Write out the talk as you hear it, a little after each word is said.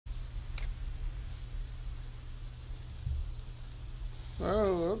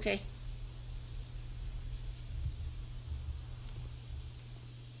Oh, okay.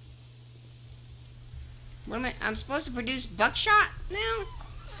 What am I? I'm supposed to produce buckshot now?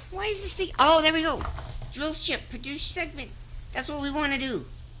 Why is this thing? Oh, there we go. Drill ship, produce segment. That's what we want to do.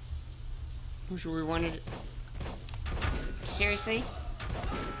 That's what we want to do. Seriously?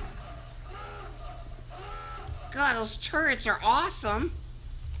 God, those turrets are awesome.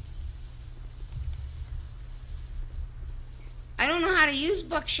 I don't know how to use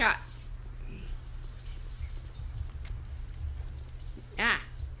buckshot. Ah.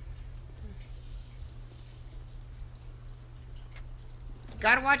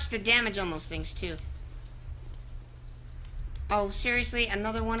 Gotta watch the damage on those things, too. Oh, seriously?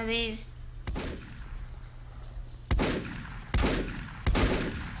 Another one of these?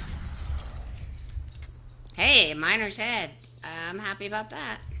 Hey, miner's head. I'm happy about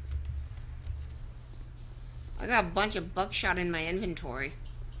that. I got a bunch of buckshot in my inventory.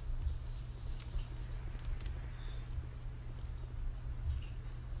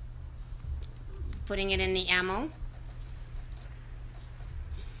 Putting it in the ammo.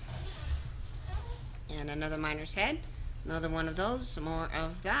 And another miner's head. Another one of those. Some more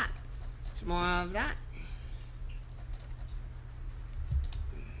of that. Some more of that.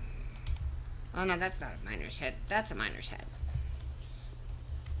 Oh no, that's not a miner's head. That's a miner's head.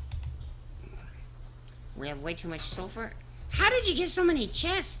 We have way too much sulfur. How did you get so many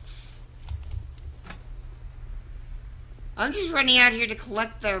chests? I'm just running out here to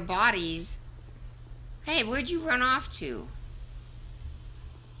collect their bodies. Hey, where'd you run off to?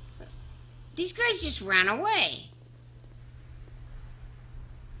 These guys just ran away.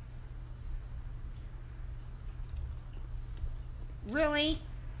 Really?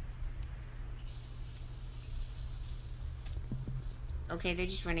 Okay, they're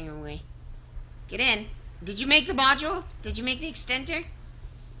just running away. Get in. Did you make the module? Did you make the extender?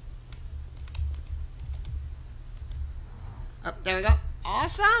 Oh, there we go.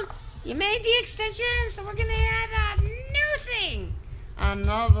 Awesome. You made the extension, so we're gonna add a new thing.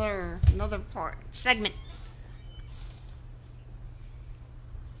 Another part. Segment.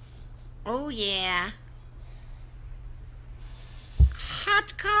 Oh yeah.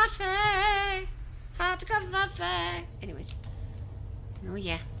 Hot coffee. Hot coffee. Anyways. Oh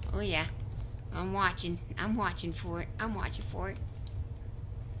yeah. Oh yeah. I'm watching. I'm watching for it. I'm watching for it.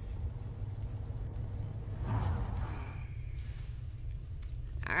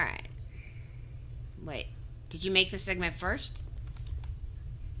 Alright. Wait. Did you make the segment first?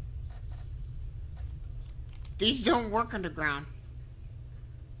 These don't work underground.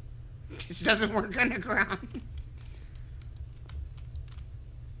 This doesn't work underground.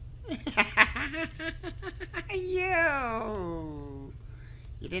 Yo!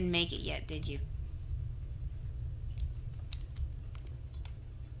 You didn't make it yet, did you?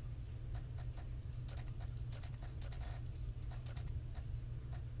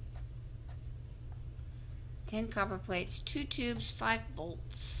 Ten copper plates, 2 tubes, 5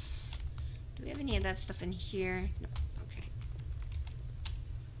 bolts. Do we have any of that stuff in here? No. Okay.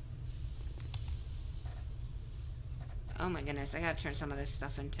 Oh my goodness, I gotta turn some of this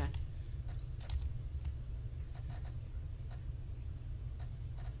stuff into...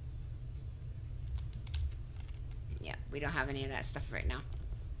 Yeah, we don't have any of that stuff right now.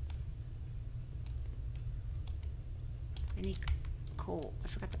 I need coal. I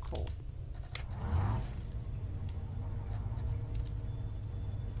forgot the coal.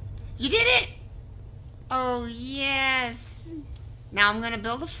 You did it! Oh, yes. Now I'm going to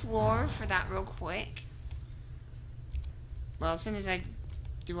build a floor for that real quick. Well, as soon as I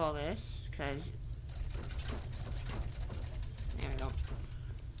do all this, because... There we go.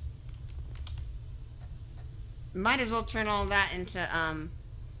 Might as well turn all that into,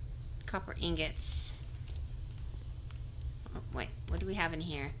 copper ingots. Oh, wait, what do we have in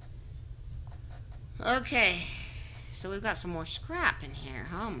here? Okay. So we've got some more scrap in here.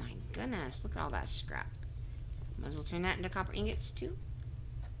 Oh my goodness, look at all that scrap. Might as well turn that into copper ingots too.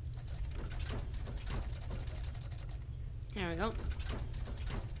 There we go.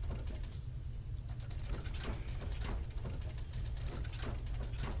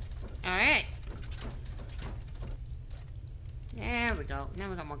 Alright. There we go. Now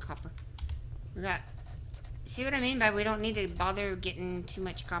we got more copper. We got... See what I mean by we don't need to bother getting too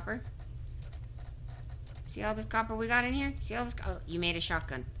much copper? See all this copper we got in here? See all this? Oh, you made a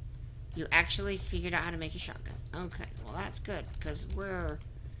shotgun. You actually figured out how to make a shotgun. Okay, well that's good, because we're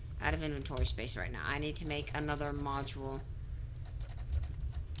out of inventory space right now. I need to make another module.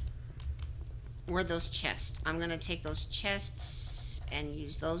 Where are those chests? I'm going to take those chests and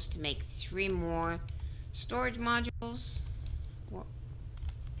use those to make 3 more storage modules.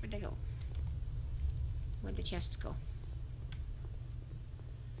 Where'd they go? Where'd the chests go?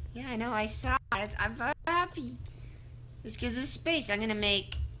 Yeah, I know, I saw it. I'm very happy. This gives us space. I'm gonna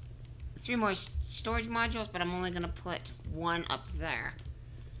make 3 more storage modules, but I'm only gonna put 1 up there.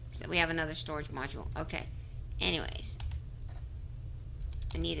 So that we have another storage module. Okay. Anyways.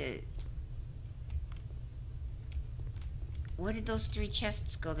 I need a... Where did those 3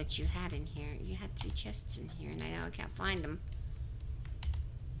 chests go that you had in here? You had 3 chests in here, and I know I can't find them.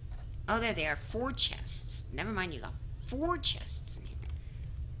 Oh, there they are. 4 chests. Never mind, you got 4 chests in here.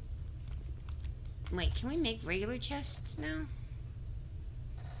 Wait, can we make regular chests now?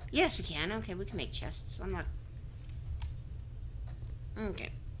 Yes, we can. Okay, we can make chests. I'm not... Okay.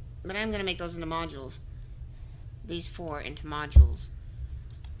 But I'm going to make those into modules. These 4 into modules.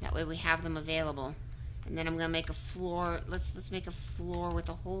 That way we have them available. And then I'm going to make a floor. Let's make a floor with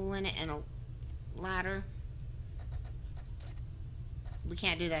a hole in it and a ladder. We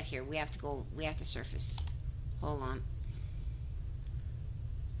can't do that here. We have to surface. Hold on.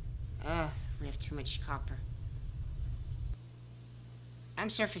 Ugh, we have too much copper. I'm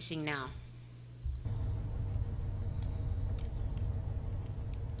surfacing now.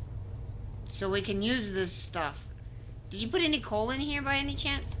 So we can use this stuff. Did you put any coal in here by any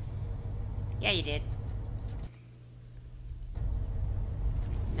chance? Yeah, you did.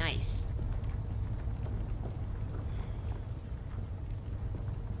 Nice.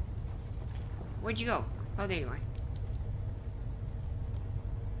 Where'd you go? Oh, there you are.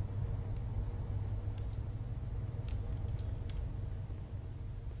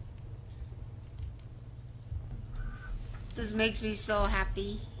 This makes me so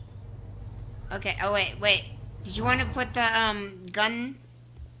happy. Okay, oh wait. Did you want to put the gun,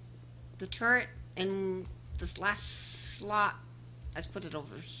 the turret, in this last slot? Let's put it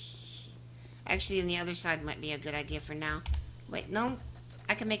over here. Actually, on the other side might be a good idea for now. Wait, no.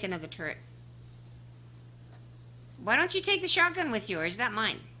 I can make another turret. Why don't you take the shotgun with you, or is that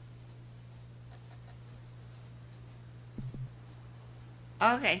mine?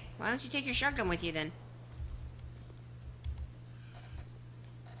 Okay, why don't you take your shotgun with you then?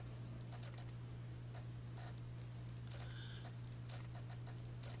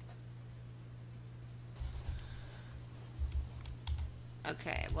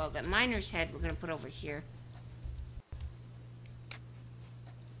 Okay, well, the miner's head we're going to put over here.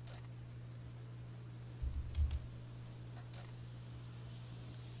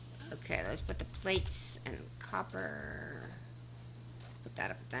 Okay, let's put the plates and copper. Put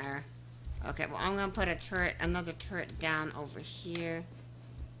that up there. Okay, well, I'm going to put a turret, another turret down over here.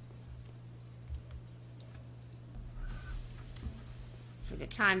 For the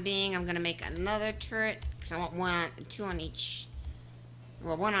time being, I'm going to make another turret, because I want 2 on each...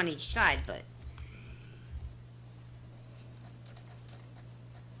 Well, 1 on each side, but...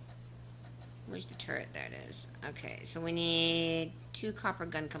 Where's the turret? There it is. Okay, so we need 2 copper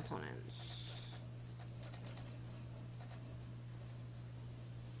gun components.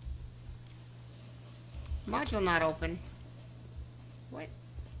 Module not open. What?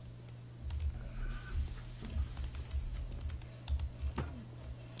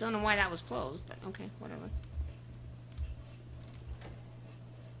 Don't know why that was closed, but okay, whatever.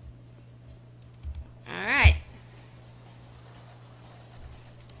 Alright.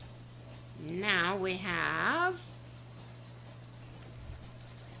 Now we have...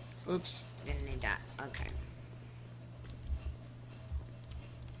 Oops, didn't need that. Okay.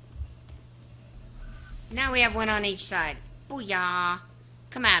 Now we have 1 on each side. Booyah!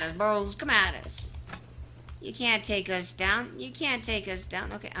 Come at us, bros. Come at us. You can't take us down. You can't take us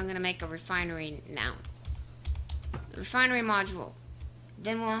down. Okay, I'm gonna make a refinery now. The refinery module.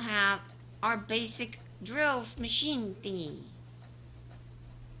 Then we'll have our basic drill machine thingy.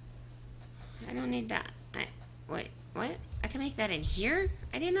 I don't need that. Wait, what? I can make that in here?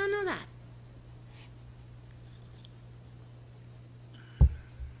 I did not know that.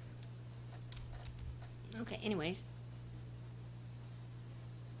 Okay, anyways.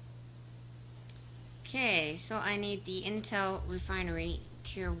 Okay, so I need the Intel Refinery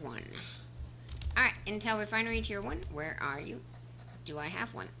Tier 1. Alright, Intel Refinery Tier 1, where are you? Do I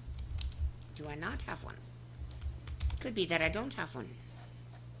have one? Do I not have one? Could be that I don't have one.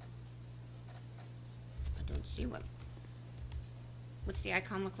 I don't see one. What's the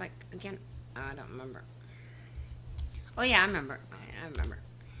icon look like again? I don't remember. Oh yeah, I remember. I remember.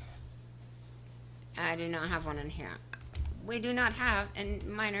 I do not have one in here. We do not have a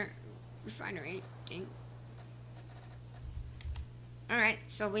minor refinery thing. Alright,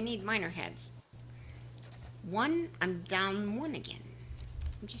 so we need miner heads. 1, I'm down 1 again.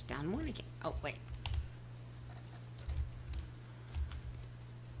 I'm just down 1 again. Oh, wait.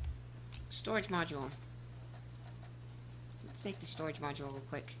 Storage module. Let's make the storage module real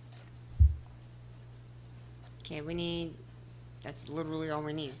quick. Okay, we need... That's literally all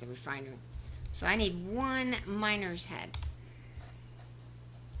we need is the refinery. So I need one miner's head.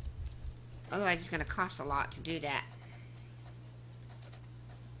 Otherwise it's going to cost a lot to do that.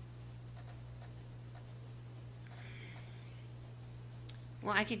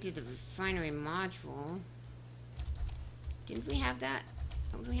 Well, I could do the refinery module. Didn't we have that?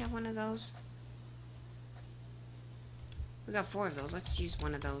 Don't we have one of those? We got 4 of those. Let's use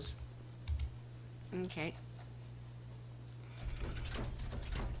one of those. Okay.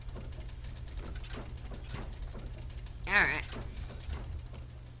 Alright.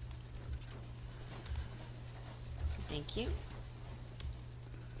 Thank you.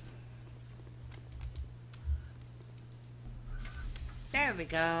 There we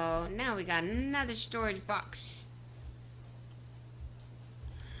go. Now we got another storage box.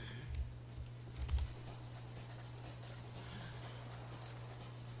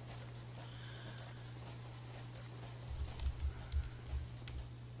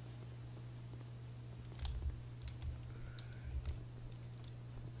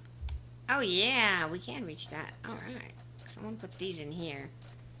 Oh yeah, we can reach that. Alright. Someone put these in here.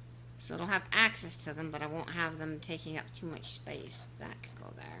 So it'll have access to them, but I won't have them taking up too much space. That could go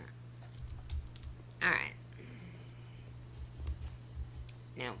there. Alright.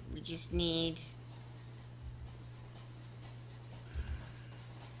 Now, we just need...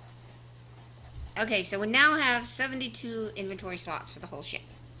 Okay, so we now have 72 inventory slots for the whole ship.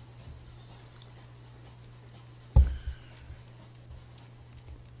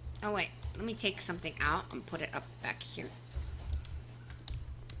 Oh wait, let me take something out and put it up back here.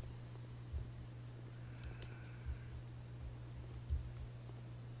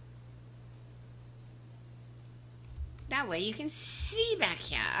 That way you can see back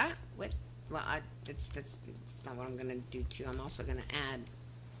here. With, well, that's not what I'm gonna do too. I'm also gonna add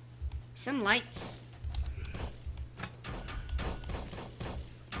some lights.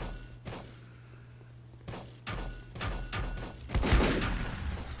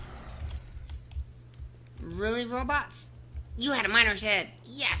 Really, robots? You had a miner's head.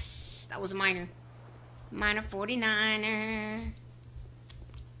 Yes, that was a miner. Miner 49er.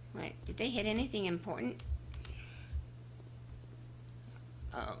 Wait, did they hit anything important?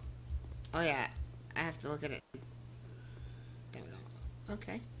 Oh. Oh yeah, I have to look at it. There we go.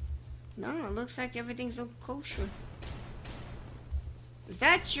 Okay. No, it looks like everything's so kosher. Is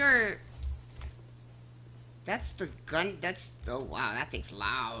that your... That's the gun, that's... Oh wow, that thing's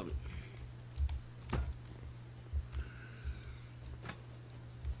loud.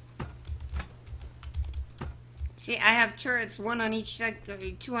 See, I have turrets, 2 on each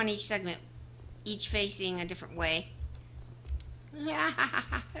segment, each facing a different way. Yeah,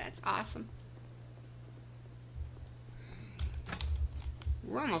 that's awesome.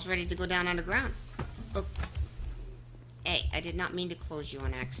 We're almost ready to go down underground. Oh. Hey, I did not mean to close you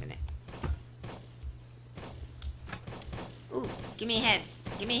on accident. Ooh, give me heads.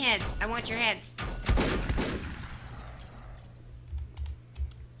 Give me heads. I want your heads.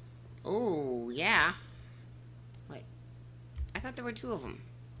 Oh, yeah. Wait. I thought there were 2 of them.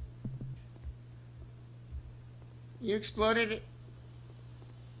 You exploded it.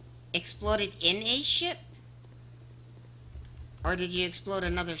 Exploded in a ship? Or did you explode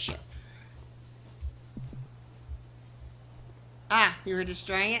another ship? Ah, you were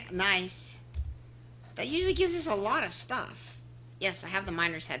destroying it? Nice. That usually gives us a lot of stuff. Yes, I have the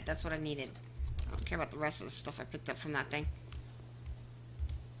miner's head. That's what I needed. I don't care about the rest of the stuff I picked up from that thing.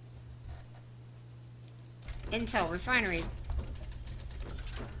 Intel refinery.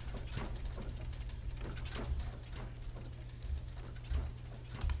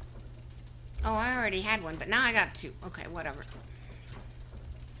 Oh, I already had one, but now I got 2. Okay, whatever.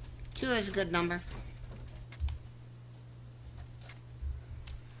 2 is a good number.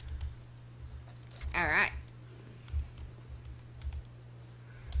 Alright.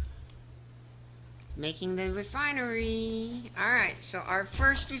 It's making the refinery. Alright, so our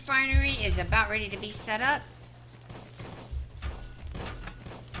first refinery is about ready to be set up.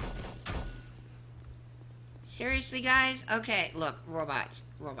 Seriously, guys? Okay, look, robots.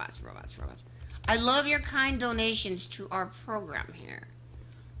 I love your kind donations to our program here.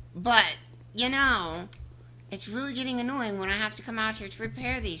 But, you know, it's really getting annoying when I have to come out here to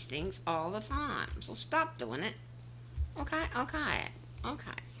repair these things all the time. So stop doing it. Okay.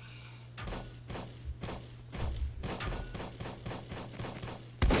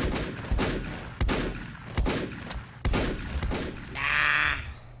 Nah.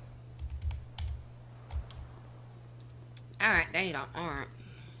 Alright, there you go. Alright.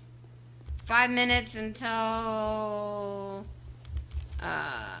 5 minutes until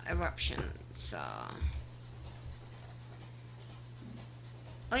eruption. So,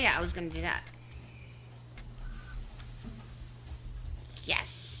 oh yeah, I was gonna do that.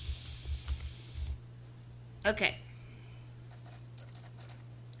 Yes. Okay.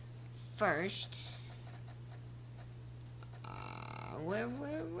 First, where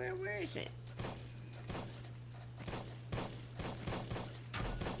is it?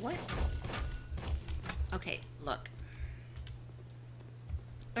 What? Okay, look.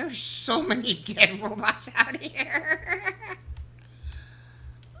 There's so many dead robots out here.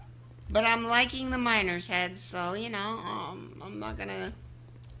 But I'm liking the miner's heads, so you know, I'm not gonna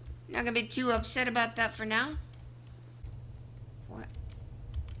be too upset about that for now. What?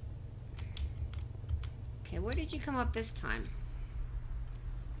 Okay, where did you come up this time?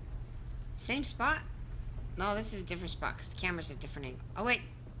 Same spot? No, this is a different spot because the camera's a different angle. Oh wait,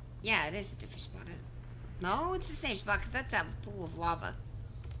 yeah, it is a different spot. No, it's the same spot because that's that pool of lava.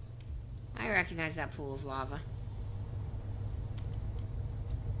 I recognize that pool of lava.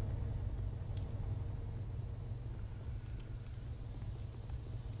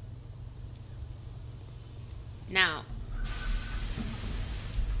 Now,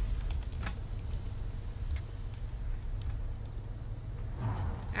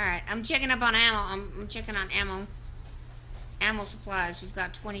 alright, I'm checking up on ammo. I'm checking on ammo. Ammo supplies. We've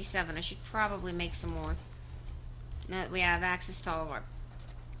got 27. I should probably make some more. Now that we have access to all of our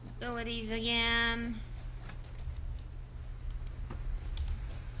abilities again.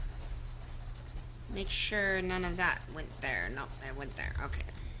 Make sure none of that went there. Nope, it went there. Okay.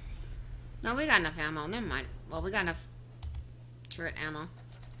 No, we got enough ammo. Never mind. Well, we got enough turret ammo.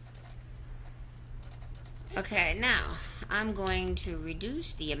 Okay, now I'm going to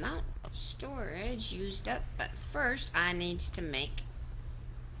reduce the amount of storage used up, but first I need to make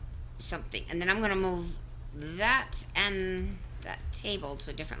something. And then I'm going to move that and that table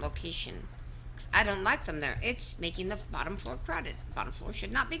to a different location. Because I don't like them there. It's making the bottom floor crowded. The bottom floor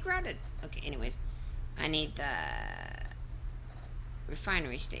should not be crowded. Okay, anyways. I need the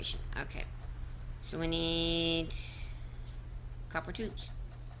refinery station. Okay. So we need copper tubes.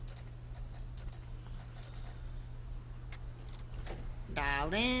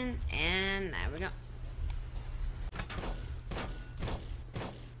 Dialed in, and there we go.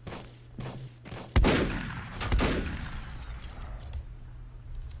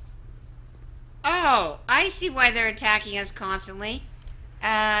 Oh, I see why they're attacking us constantly.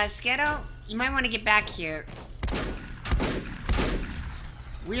 Sketo, you might want to get back here.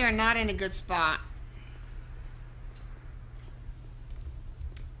 We are not in a good spot.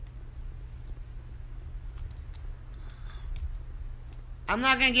 I'm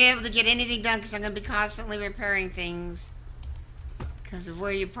not going to be able to get anything done because I'm going to be constantly repairing things. Because of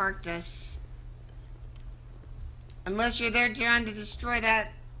where you parked us. Unless you're there trying to destroy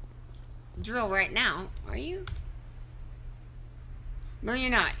that drill right now. Are you? No,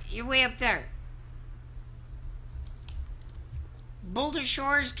 you're not. You're way up there. Boulder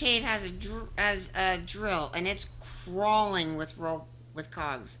Shores Cave has a drill, and it's crawling with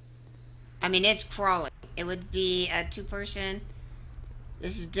cogs. I mean, it's crawling. It would be a 2-person.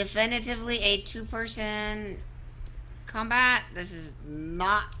 This is definitively a 2-person combat. This is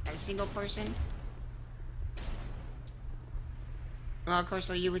not a single person. Well, of course,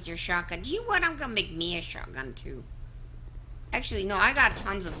 you with your shotgun. Do you what? I'm gonna make me a shotgun too. Actually, no. I got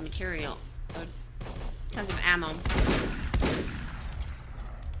tons of material, tons of ammo.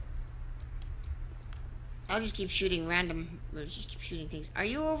 I'll just keep shooting random. Just keep shooting things. Are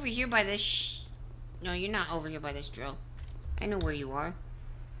you over here by this? No, you're not over here by this drill. I know where you are.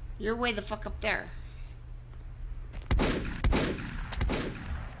 You're way the fuck up there.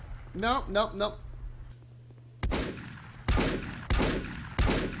 Nope, nope, nope.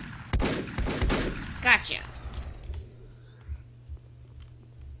 Gotcha.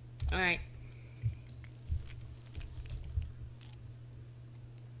 Alright.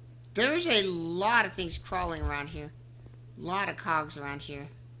 There's a lot of things crawling around here. A lot of cogs around here.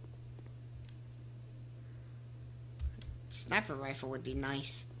 Sniper rifle would be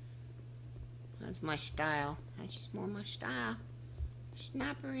nice. That's my style. That's just more my style.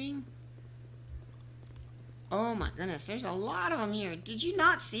 Snipering. Oh my goodness, there's a lot of them here. Did you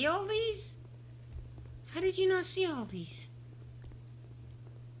not see all these? How did you not see all these?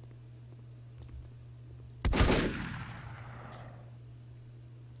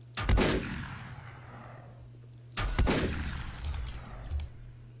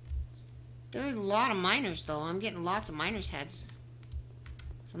 There's a lot of miners though. I'm getting lots of miners' heads.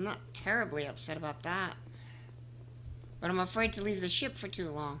 So I'm not terribly upset about that. But I'm afraid to leave the ship for too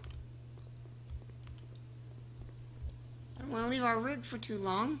long. want to leave our rig for too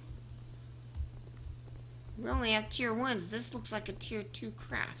long. We only have tier 1s. This looks like a tier 2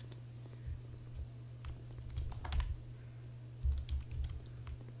 craft.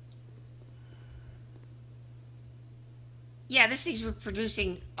 Yeah, this thing's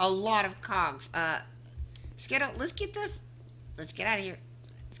producing a lot of cogs. Skittle, let's get out of here.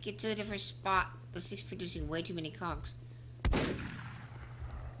 Let's get to a different spot. This thing's producing way too many cogs.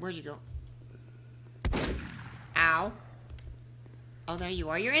 Where'd you go? Ow. Oh, there you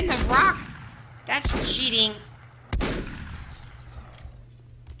are. You're in the rock. That's cheating.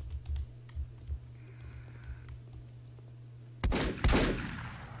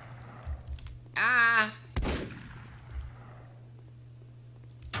 Ah.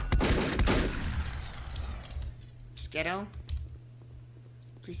 Skittle,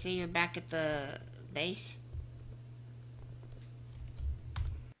 please say you're back at the base.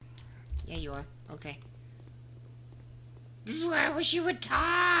 Yeah, you are. Okay. This is where I wish you would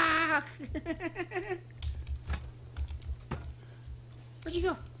talk. Where'd you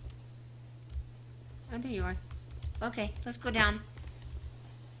go? Oh, there you are. Okay, let's go down.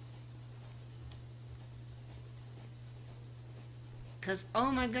 Cause,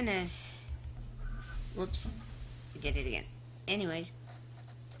 oh my goodness. Whoops. I did it again. Anyways.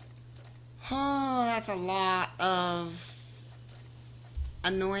 Oh, that's a lot of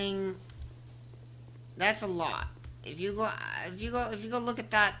annoying. That's a lot. If you go look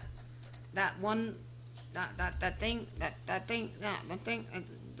at that one, that thing,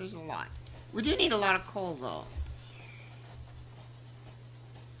 there's a lot. We do need a lot of coal though.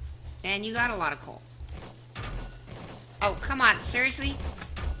 And you got a lot of coal. Oh, come on, seriously?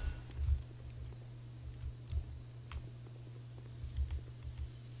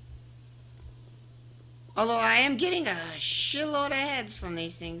 Although I am getting a shitload of heads from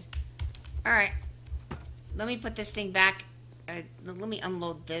these things. Alright. Let me put this thing back. Let me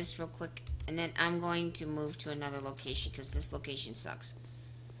unload this real quick. And then I'm going to move to another location because this location sucks.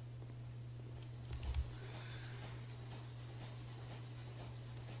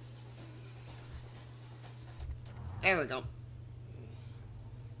 There we go.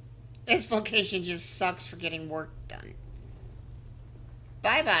 This location just sucks for getting work done.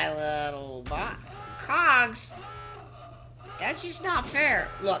 Bye-bye, little bot. Cogs! That's just not fair.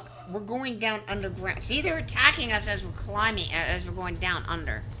 Look, we're going down underground. See, they're attacking us as we're climbing, as we're going down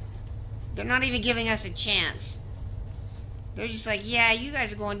under. They're not even giving us a chance. They're just like, yeah, you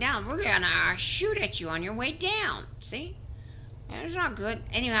guys are going down. We're gonna shoot at you on your way down. See? That's not good.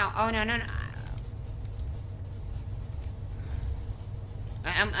 Anyhow, oh, no.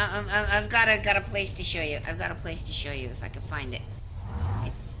 I've got a place to show you. I've got a place to show you if I can find it.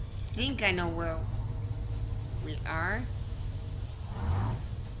 I think I know where we are.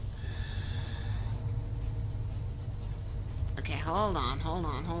 Okay, hold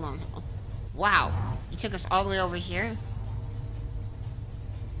on. Wow, you took us all the way over here?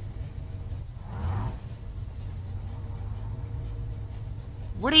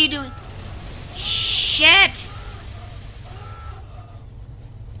 What are you doing? Shit!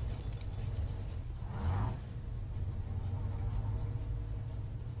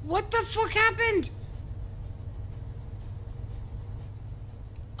 What the fuck happened?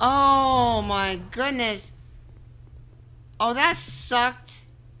 Oh my goodness. Oh, that sucked.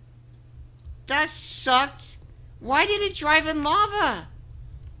 That sucked. Why did it drive in lava?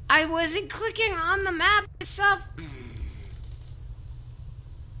 I wasn't clicking on the map itself.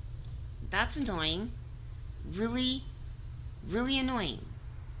 That's annoying. Really, really annoying.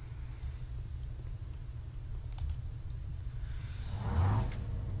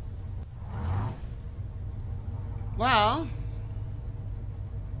 Well,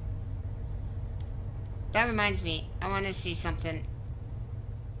 that reminds me. I want to see something.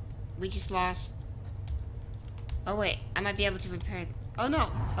 We just lost. Oh wait, I might be able to repair. Oh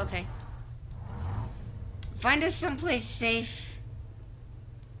no. Okay. Find us someplace safe.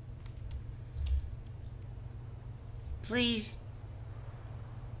 Please.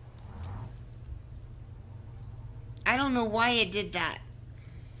 I don't know why it did that.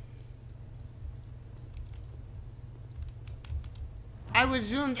 I was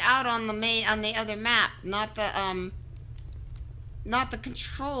zoomed out on the other map, not the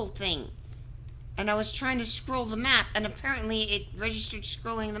control thing. And I was trying to scroll the map, and apparently it registered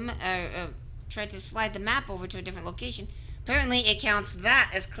scrolling the tried to slide the map over to a different location. Apparently it counts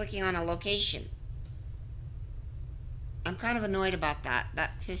that as clicking on a location. I'm kind of annoyed about that.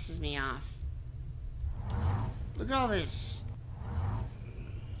 That pisses me off. Look at all this.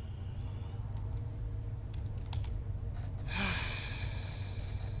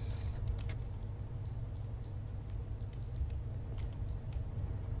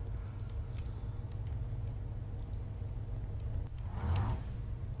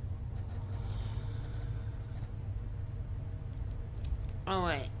 Oh,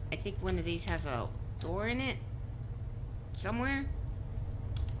 wait. I think one of these has a door in it. Somewhere.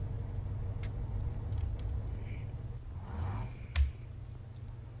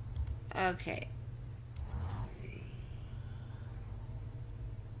 Okay.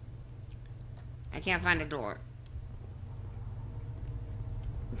 I can't find a door.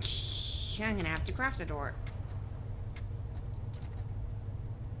 I'm gonna have to craft a door.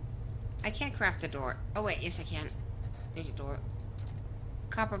 I can't craft a door. Oh wait, yes I can. There's a door.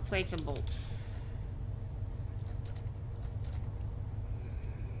 Copper plates and bolts.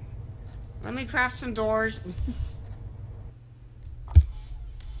 Let me craft some doors.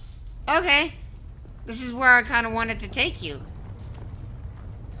 Okay. This is where I kind of wanted to take you.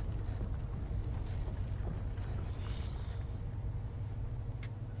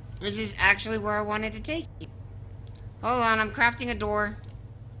 This is actually where I wanted to take you. Hold on, I'm crafting a door.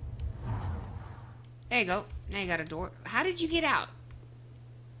 There you go. Now you got a door. How did you get out?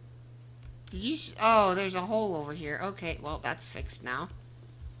 Did you... Oh, there's a hole over here. Okay, well, that's fixed now.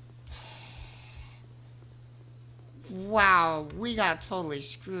 Wow, we got totally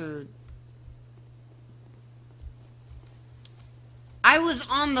screwed. I was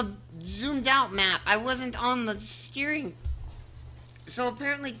on the zoomed out map. I wasn't on the steering. So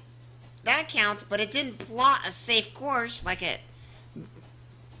apparently that counts, but it didn't plot a safe course like it...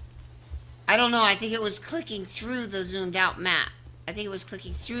 I don't know, I think it was clicking through the zoomed out map. I think it was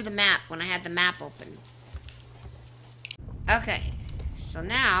clicking through the map when I had the map open. Okay, so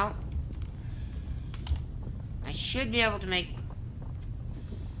now I should be able to make...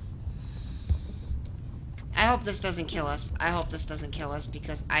 I hope this doesn't kill us. I hope this doesn't kill us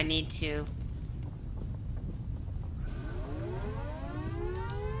because I need to...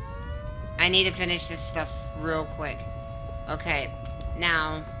 I need to finish this stuff real quick. Okay,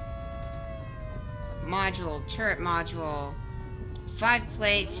 now... Module, turret module, 5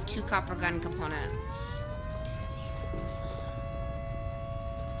 plates, 2 copper gun components.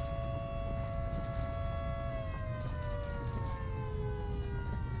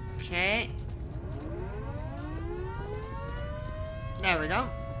 Okay. There we go.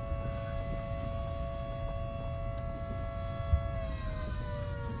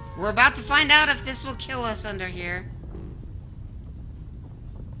 We're about to find out if this will kill us under here.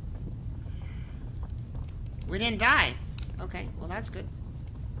 We didn't die. Okay, well that's good.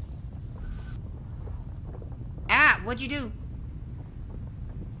 Ah, what'd you do?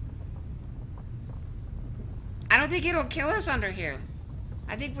 I don't think it'll kill us under here.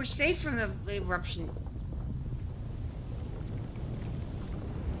 I think we're safe from the eruption.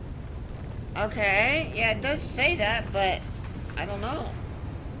 Okay, yeah, it does say that, but I don't know.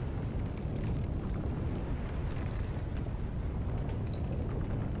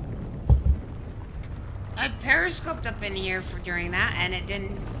 I periscoped up in here for during that, and it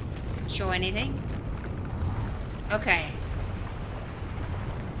didn't show anything. Okay.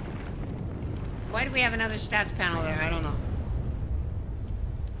 Why do we have another stats panel there? I don't know.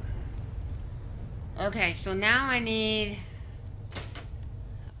 Okay, so now I need...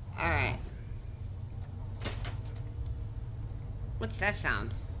 Alright. What's that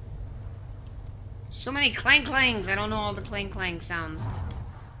sound? So many clang-clangs. I don't know all the clang-clang sounds.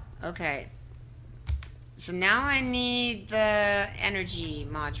 Okay. So now I need the energy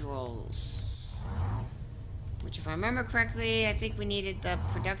modules. Which, if I remember correctly, I think we needed the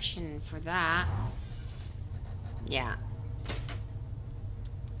production for that. Yeah.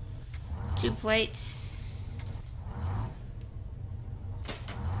 2 plates.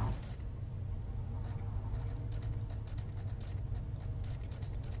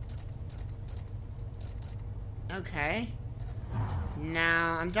 Okay.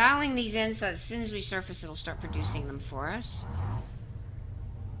 Now, I'm dialing these in so that as soon as we surface, it'll start producing them for us.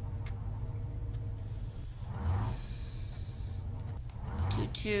 Two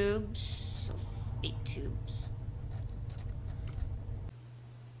tubes, so 8 tubes.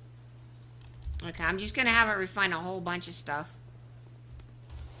 Okay, I'm just gonna have it refine a whole bunch of stuff.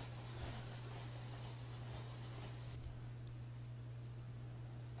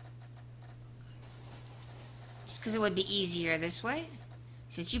 Just because it would be easier this way.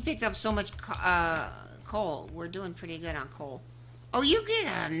 Since you picked up so much coal, we're doing pretty good on coal. Oh, you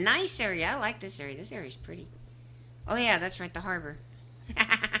get a nice area. I like this area. This area's pretty. Oh yeah, that's right, the harbor.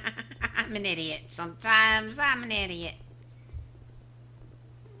 I'm an idiot. Sometimes I'm an idiot.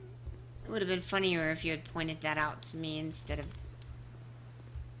 It would have been funnier if you had pointed that out to me instead of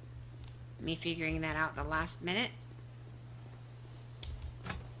me figuring that out the last minute.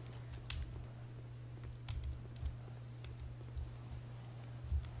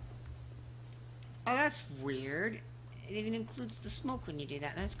 Oh, that's weird. It even includes the smoke when you do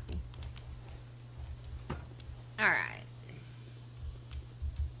that. That's cool. Alright.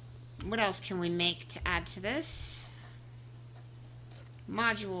 What else can we make to add to this?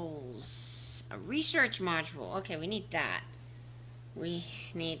 Modules. A research module. Okay, we need that. We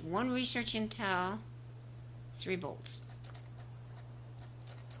need 1 research intel, 3 bolts.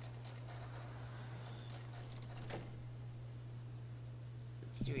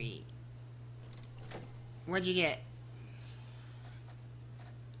 Three. What'd you get?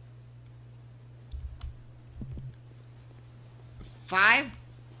 5?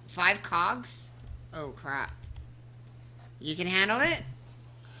 5 cogs? Oh crap. You can handle it?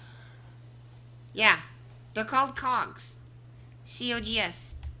 Yeah. They're called cogs.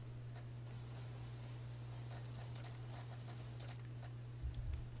 COGS.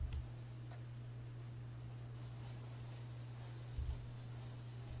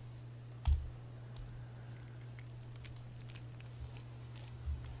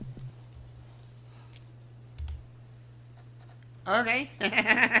 Okay.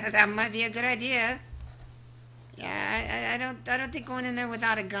 That might be a good idea. Yeah, I don't think going in there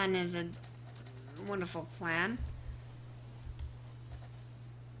without a gun is a wonderful plan.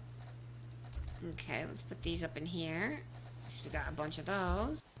 Okay, let's put these up in here. So we got a bunch of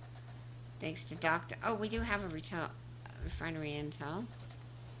those. Thanks to Doctor. Oh, we do have a refinery intel.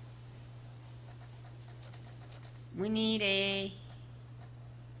 We need a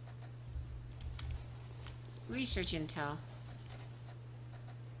research intel.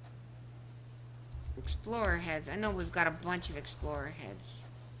 Explorer heads. I know we've got a bunch of explorer heads.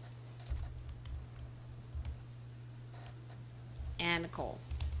 And coal.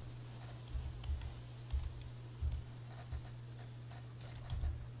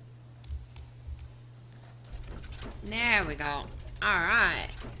 There we go. Alright.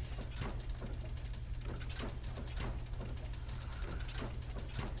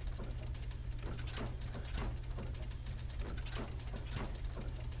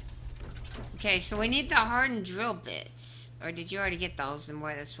 Okay, so we need the hardened drill bits. Or did you already get those? And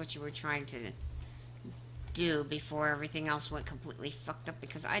that's what you were trying to do before everything else went completely fucked up,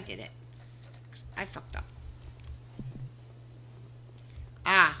 because I did it. 'Cause I fucked up.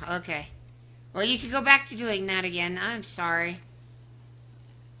 Ah, okay. Well, you can go back to doing that again. I'm sorry.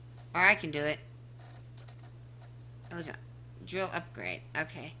 Or I can do it. It was a drill upgrade.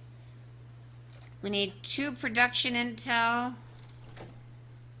 Okay. We need 2 production intel.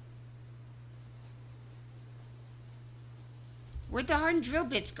 Where'd the hardened drill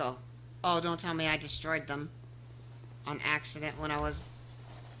bits go? Oh, don't tell me I destroyed them on accident when I was...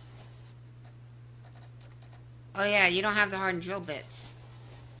 Oh yeah, you don't have the hardened drill bits.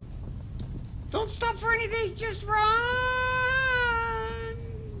 Don't stop for anything, just run!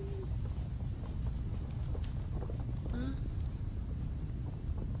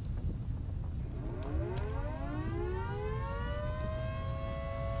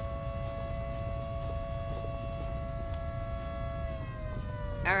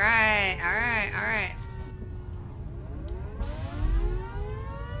 Alright, alright, alright.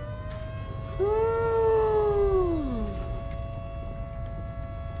 Woo!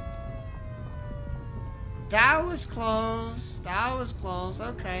 That was close. That was close.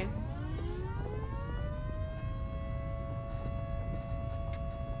 Okay.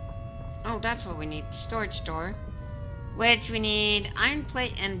 Oh, that's what we need. Storage door. Which we need iron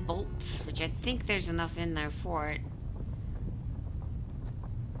plate and bolts, which I think there's enough in there for it.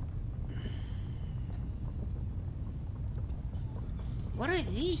 What are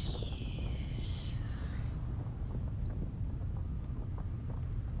these?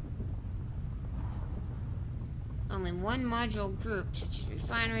 Only 1 module group, such as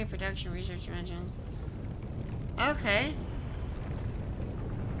refinery, production, research, engine. Okay.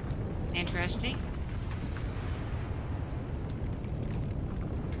 Interesting.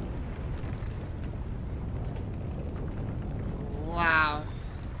 Wow.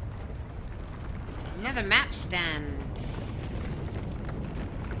 Another map stand.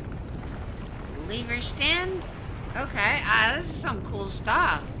 Lever stand? Okay, this is some cool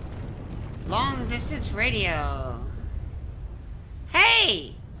stuff. Long distance radio.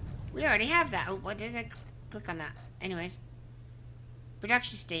 Hey! We already have that. Oh, what did I click on that? Anyways.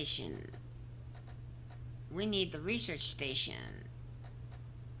 Production station. We need the research station.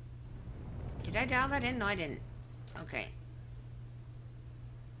 Did I dial that in? No, I didn't. Okay.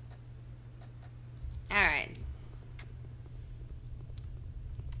 Alright.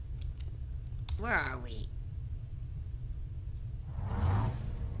 Where are we?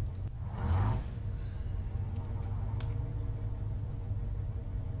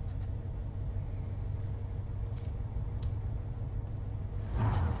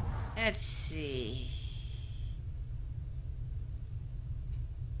 Let's see.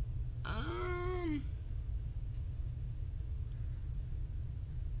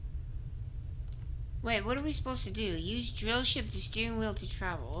 Wait, what are we supposed to do? Use drill ship to steering wheel to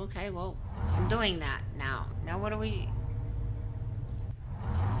travel. Okay, well, I'm doing that now. Now what are we...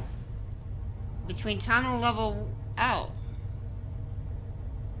 Between tunnel level... Oh.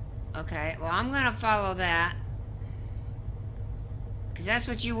 Okay, well, I'm gonna follow that. Because that's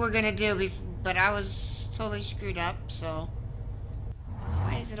what you were gonna do, but I was totally screwed up, so...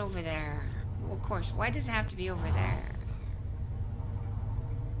 Why is it over there? Well, of course, why does it have to be over there?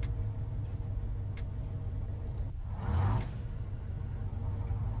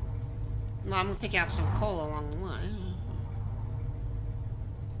 Well, I'm gonna pick up some coal along the way.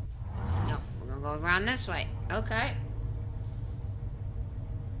 No, we're gonna go around this way. Okay.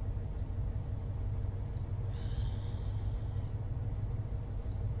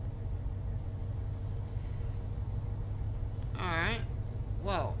 Alright.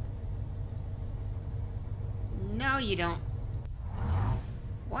 Whoa. No, you don't.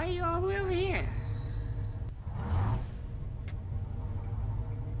 Why are you all the way over here?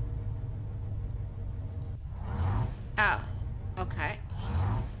 Oh, okay.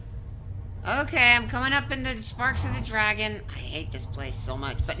 Okay, I'm coming up into the Sparks of the Dragon. I hate this place so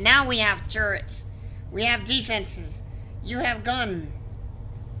much. But now we have turrets. We have defenses. You have gun.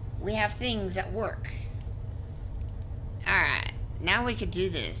 We have things that work. Alright, now we could do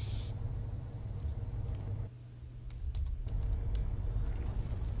this.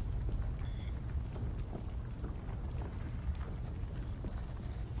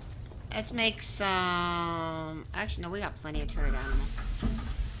 Let's make some... Actually, no, we got plenty of turret ammo.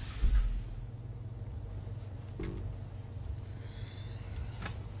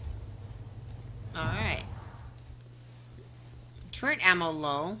 Alright. Turret ammo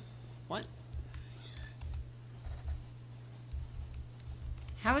low. What?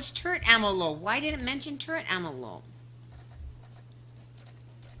 How is turret ammo low? Why did it mention turret ammo low?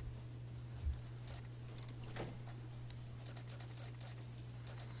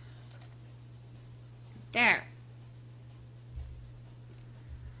 There.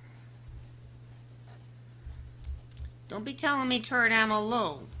 Don't be telling me turret ammo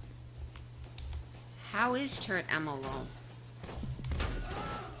low. How is turret ammo low?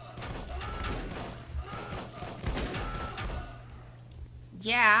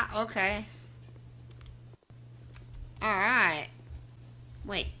 Yeah, okay. Alright.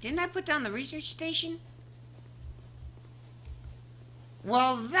 Wait, didn't I put down the research station?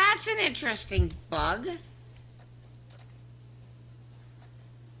 Well, that's an interesting bug.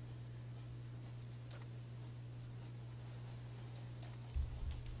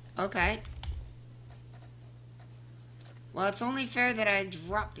 Okay. Well, it's only fair that I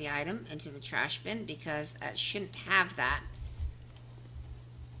drop the item into the trash bin because I shouldn't have that.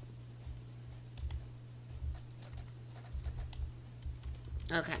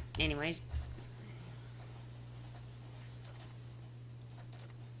 Okay, anyways.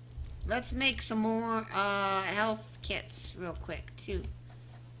 Let's make some more health kits real quick, too.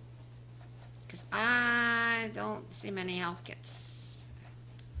 Because I don't see many health kits.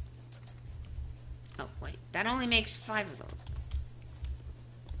 Oh, wait. That only makes 5 of those.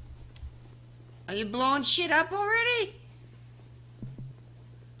 Are you blowing shit up already?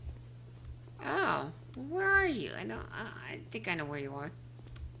 Oh, where are you? I think I know where you are.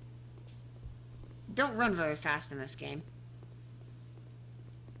 Don't run very fast in this game.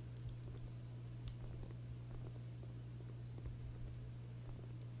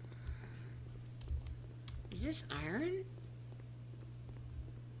 Is this iron?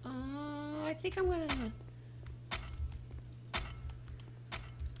 I think I'm gonna...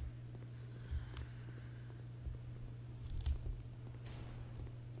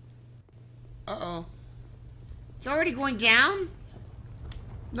 Uh-oh. It's already going down?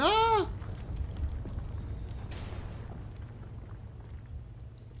 No!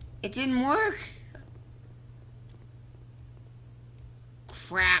 It didn't work?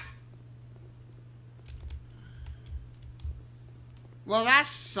 Crap. Well, that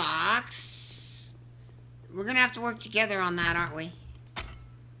sucks. We're gonna have to work together on that, aren't we?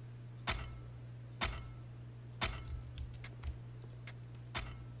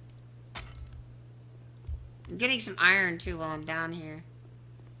 I'm getting some iron, too, while I'm down here.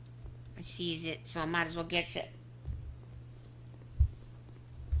 I seize it, so I might as well get it.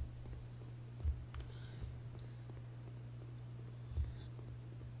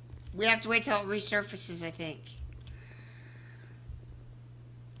 We have to wait till it resurfaces, I think.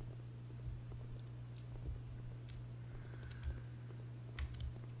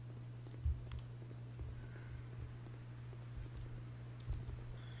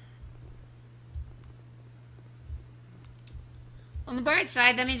 On the bright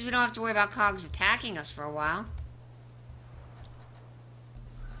side, that means we don't have to worry about cogs attacking us for a while.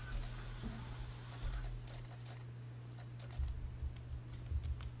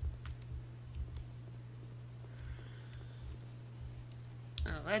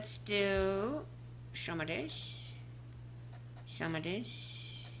 Let's do some of this. Some of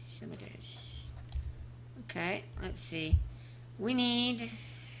this. Some of this. Okay, let's see. We need...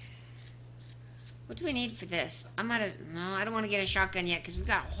 What do we need for this? No, I don't want to get a shotgun yet because we've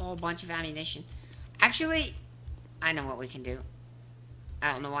got a whole bunch of ammunition. Actually, I know what we can do.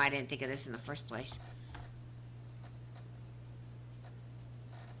 I don't know why I didn't think of this in the first place.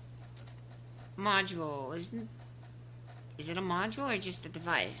 Module. Is it a module or just a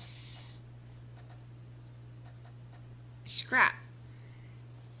device? Scrap.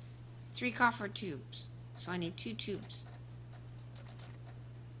 3 copper tubes. So I need 2 tubes.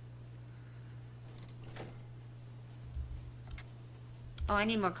 Oh, I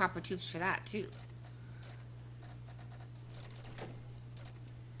need more copper tubes for that, too.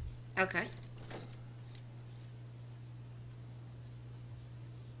 Okay.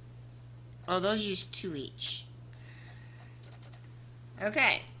 Oh, those use 2 each.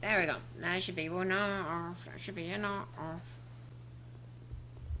 Okay, there we go. That should be one off. That should be an off.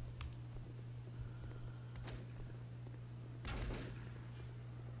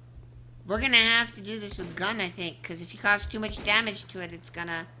 We're gonna have to do this with gun, I think, because if you cause too much damage to it, it's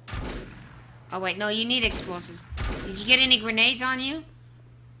gonna... Oh, wait, no, you need explosives. Did you get any grenades on you?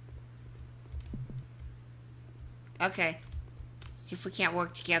 Okay. See if we can't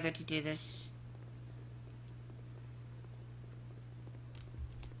work together to do this.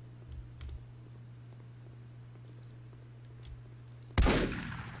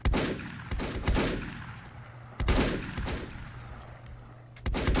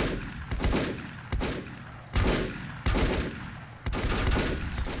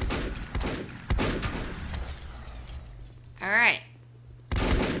 Alright.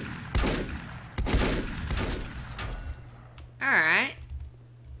 Alright.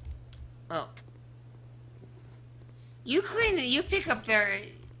 Well. You clean it. You pick up their...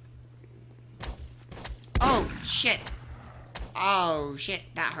 Oh, shit. Oh, shit.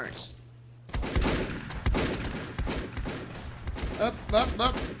 That hurts. Up, up,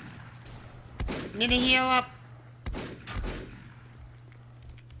 up. Need to heal up.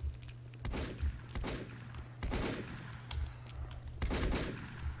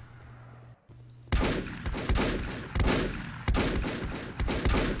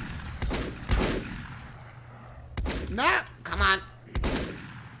 No, come on.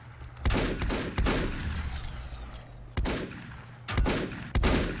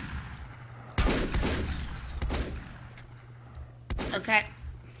 Okay.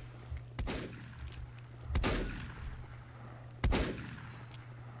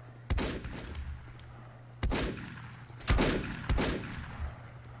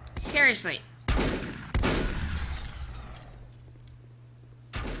 Seriously.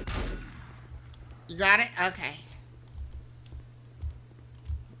 You got it? Okay.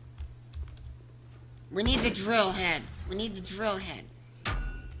 We need the drill head. We need the drill head.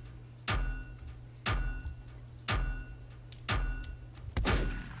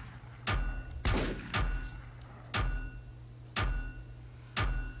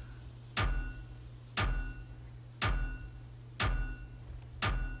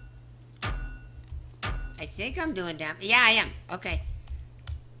 I think I'm doing damage. Yeah, I am. Okay.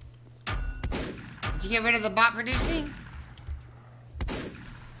 Did you get rid of the bot producing?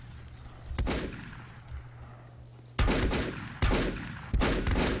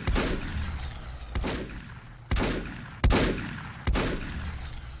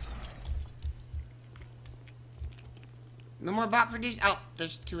 No more bot produce. Oh,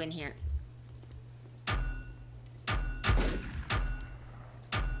 there's 2 in here.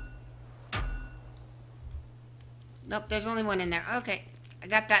 Nope, there's only 1 in there. Okay, I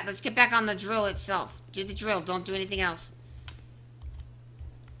got that. Let's get back on the drill itself. Do the drill. Don't do anything else.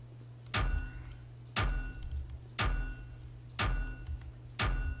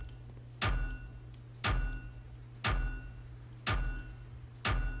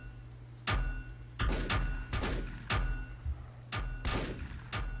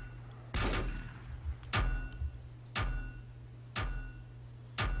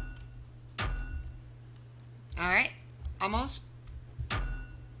 Alright, almost.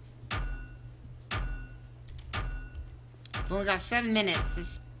 We've only got 7 minutes.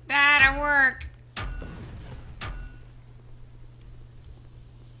 This better work.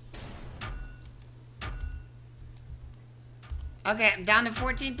 Okay, I'm down to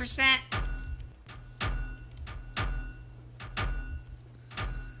 14%.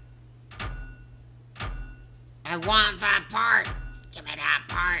 I want that part. Give me that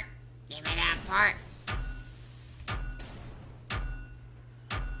part. Give me that part.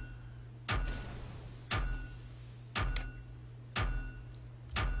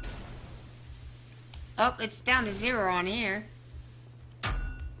 Oh, it's down to 0 on here.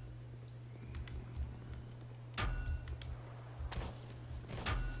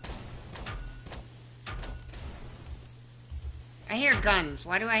 I hear guns.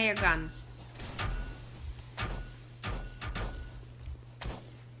 Why do I hear guns?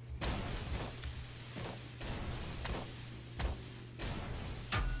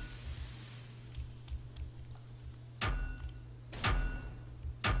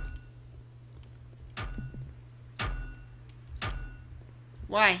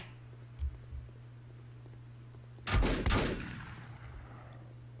 Why?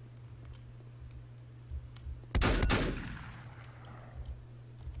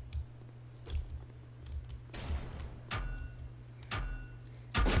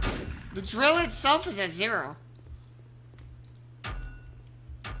 The drill itself is at 0.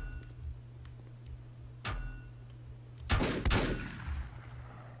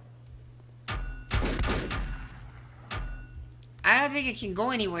 I don't think it can go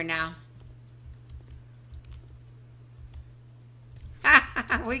anywhere now.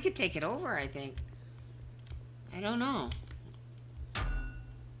 We could take it over, I think. I don't know.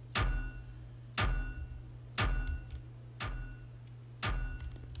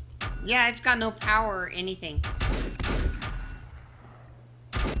 Yeah, it's got no power or anything.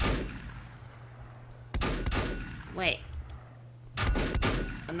 Wait.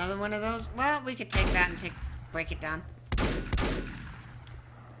 Another one of those? Well, we could take that and break it down.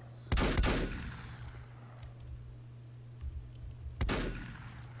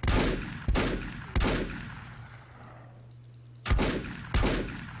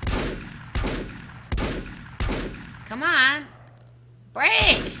 Come on.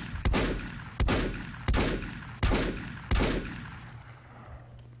 Break!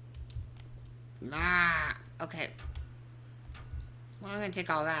 Ah, okay. Well, I'm gonna take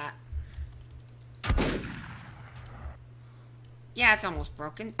all that. Yeah, it's almost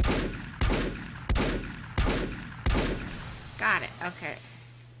broken. Got it, okay.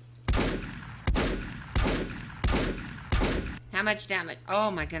 How much damage?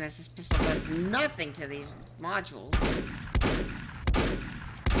 Oh my goodness, this pistol does nothing to these modules.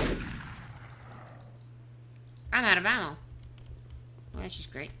 I'm out of ammo. Well, that's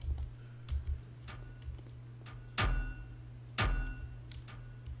just great.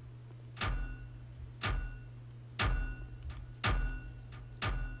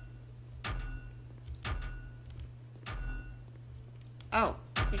 Oh,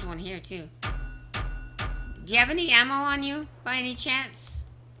 there's one here too. Do you have any ammo on you, by any chance?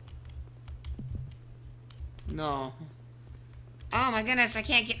 No. Oh my goodness, I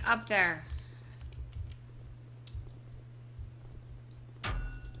can't get up there.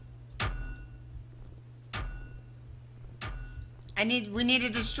 We need to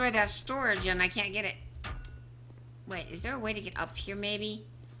destroy that storage and I can't get it. Wait, is there a way to get up here maybe?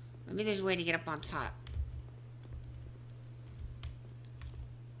 Maybe there's a way to get up on top.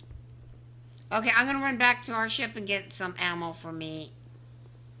 Okay, I'm gonna run back to our ship and get some ammo for me.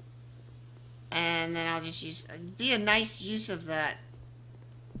 And then I'll just use... be a nice use of that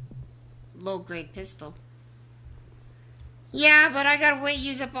low-grade pistol. Yeah, but I gotta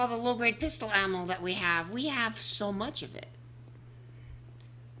use up all the low-grade pistol ammo that we have. We have so much of it.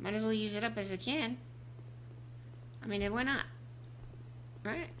 Might as well use it up as I can. I mean, why not?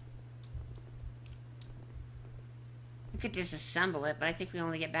 Right? We could disassemble it, but I think we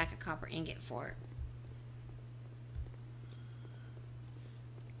only get back a copper ingot for it.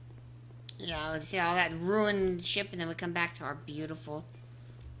 Yeah, let's see all that ruined ship, and then we come back to our beautiful,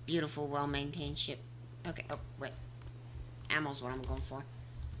 beautiful, well-maintained ship. Okay, oh, wait. Ammo's what I'm going for.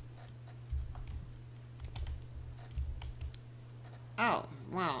 Oh,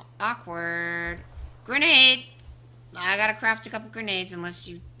 well, awkward. Grenade! I gotta craft a couple grenades unless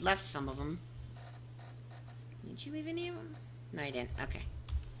you left some of them. Did you leave any of them? No, you didn't. Okay.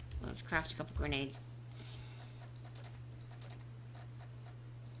 Well, let's craft a couple grenades.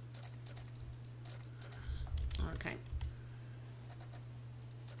 Okay.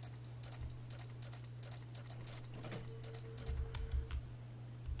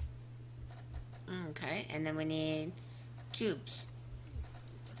 Okay, and then we need tubes.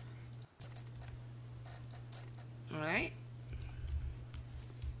 Alright.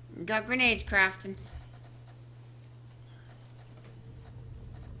 Got grenades crafting.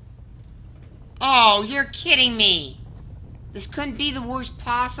 Oh, you're kidding me. This couldn't be the worst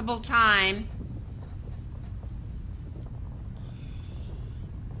possible time.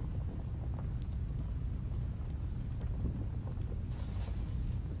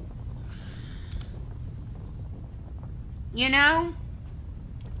 You know?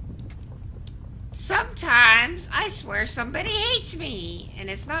 Sometimes I swear somebody hates me, and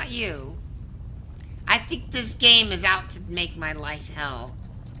it's not you. I think this game is out to make my life hell.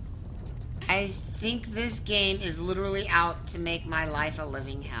 I think this game is literally out to make my life a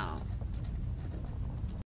living hell.